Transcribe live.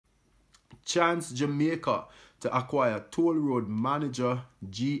Chance Jamaica to acquire toll road manager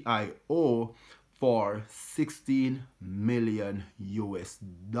GIO for 16 million US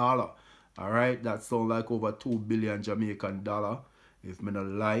dollar. All right, that sounds like over 2 billion Jamaican dollar, if me not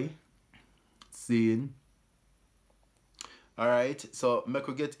lie. Seeing. All right, so me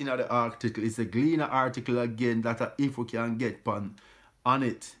could get in the article. It's a Gleaner article again that if we can get on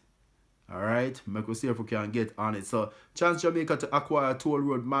it. All right, me could see if we can get on it. So Chance Jamaica to acquire toll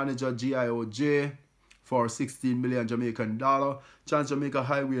road manager GIOJ for 16 million Jamaican dollar. Chance Jamaica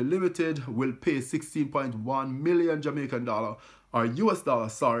Highway Limited will pay 16.1 million Jamaican dollar or US dollar,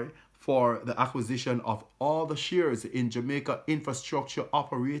 sorry, for the acquisition of all the shares in Jamaica Infrastructure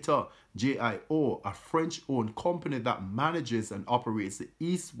Operator GIO, a French-owned company that manages and operates the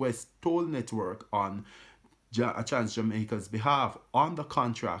East-West toll network on Chance Jamaica's behalf on the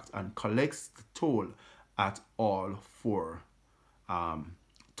contract and collects the toll at all 4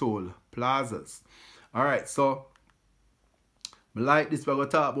 toll plazas. All right, so like this, we're going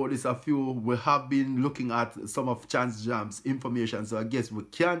to talk about this a few. We have been looking at some of Chance Jam's information, so I guess we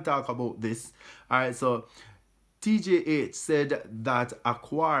can talk about this. All right, so TJH said that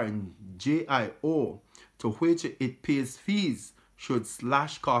acquiring GIO, to which it pays fees, should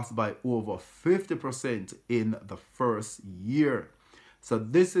slash costs by over 50% in the first year. So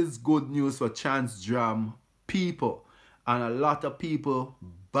this is good news for Chance Jam people, and a lot of people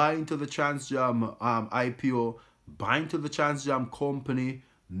buying to the Chance Jam IPO, buying to the Chance Jam company,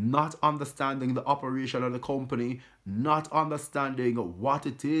 not understanding the operation of the company, not understanding what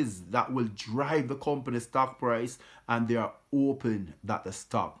it is that will drive the company's stock price, and they are open that the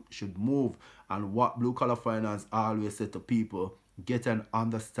stock should move. And what Blue Collar Finance always said to people, get an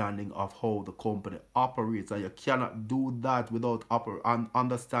understanding of how the company operates, and you cannot do that without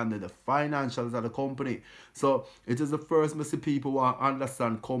understanding the financials of the company. So it is the first messy people want to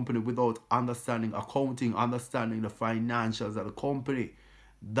understand company without understanding accounting, understanding the financials of the company.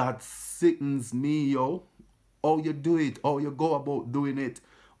 That sickens me, yo. How you do it, how you go about doing it.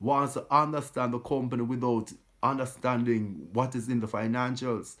 Wants to understand the company without understanding what is in the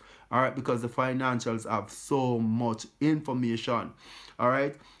financials. All right, because the financials have so much information. All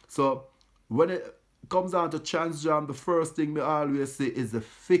right, so when it comes down to Chance Jam, the first thing we always say is the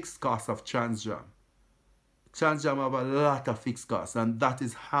fixed cost of Chance Jam. Chance Jam have a lot of fixed costs, and that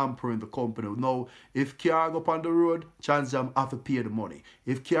is hampering the company. Now, if car go up on the road, Chance Jam have to pay the money.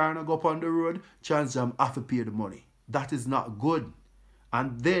 If car not go up on the road, Chance Jam have to pay the money. That is not good.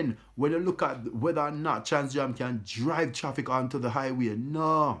 And then when you look at whether or not Chance Jam can drive traffic onto the highway,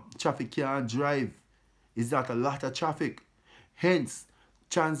 no, traffic can't drive. Is that a lot of traffic? Hence,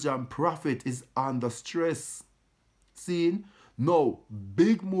 Chance Jam profit is under stress. Seen? No,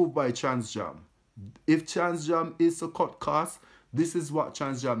 big move by Chance Jam. If Chance Jam is to cut costs, this is what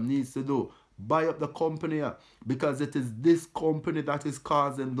Chance Jam needs to do. Buy up the company, because it is this company that is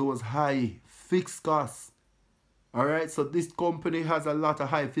causing those high fixed costs. Alright, so this company has a lot of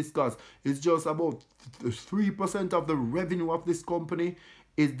high fixed costs. It's just about 3% of the revenue of this company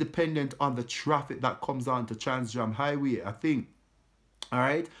is dependent on the traffic that comes on to Chance Jam Highway, I think.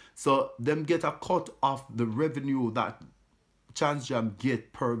 Alright, so them get a cut of the revenue that Chance Jam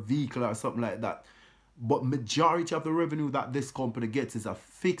get per vehicle or something like that. But majority of the revenue that this company gets is a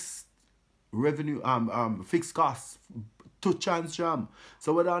fixed revenue, fixed costs to Chance Jam.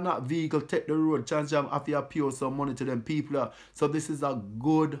 So whether or not vehicle take the road, Chance Jam have to pay some money to them people. So this is a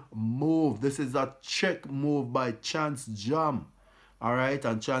good move. This is a check move by Chance Jam. Alright,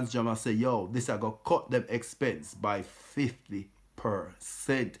 and Chance Jam I say, yo, this I gonna cut them expense by 50%.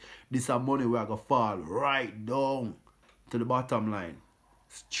 This is money where I gonna fall right down to the bottom line.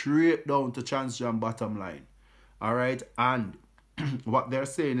 Straight down to Chance Jam bottom line. Alright, and what they're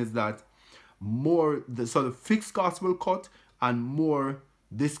saying is that so the fixed costs will cut, and more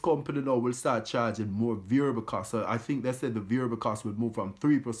this company now will start charging more variable costs. So I think they said the variable costs will move from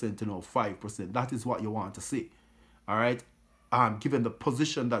 3% to now 5%. That is what you want to see. Alright, given the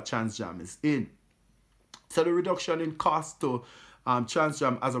position that Chance Jam is in. So the reduction in cost to Chance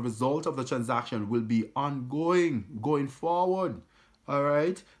Jam as a result of the transaction will be ongoing going forward.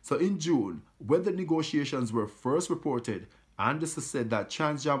 Alright, so in June, when the negotiations were first reported, Anderson said that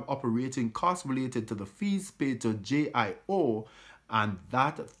Chance Jam operating costs related to the fees paid to GIO, and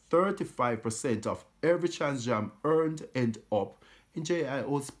that 35% of every Chance Jam earned end up in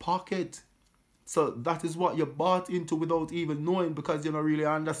GIO's pocket. So that is what you bought into without even knowing, because you don't really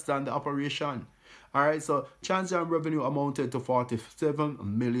understand the operation. Alright, so Chance Jam revenue amounted to $47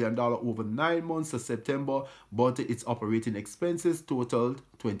 million over 9 months to September, but its operating expenses totaled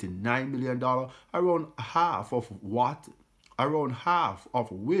 $29 million, around half of what around half of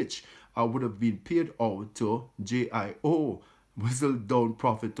which would have been paid out to JIO, whistle down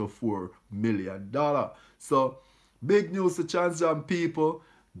profit of $4 million. So big news to Tranjam people.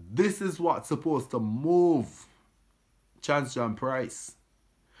 This is what's supposed to move Tranjam price.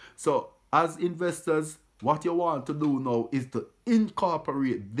 So as investors, what you want to do now is to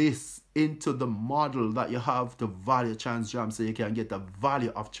incorporate this into the model that you have to value Tranjam, so you can get the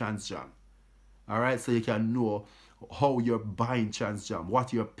value of Tranjam. Alright, so you can know how you're buying Tranjam,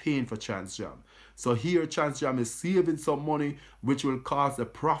 what you're paying for Tranjam. So here Tranjam is saving some money, which will cause the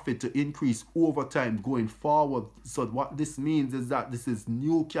profit to increase over time going forward. So what this means is that this is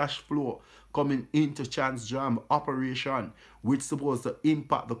new cash flow coming into Tranjam operation, which is supposed to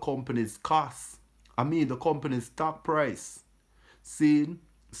impact the company's costs. I mean the company's stock price. See,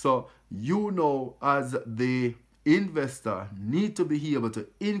 so you know, as the investor, need to be able to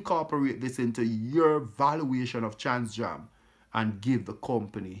incorporate this into your valuation of Tranjam and give the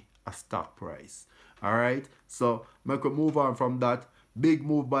company a stock price. All right, so we could move on from that. Big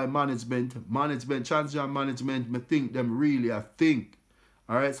move by management, Tranjam management. Me think them really, I think.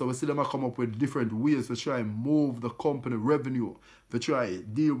 All right, so we see them come up with different ways to try and move the company revenue, to try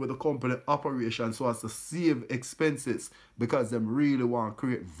deal with the company operation so as to save expenses, because them really want to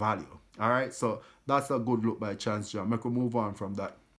create value. All right, so that's a good look by Tranjam. We could move on from that.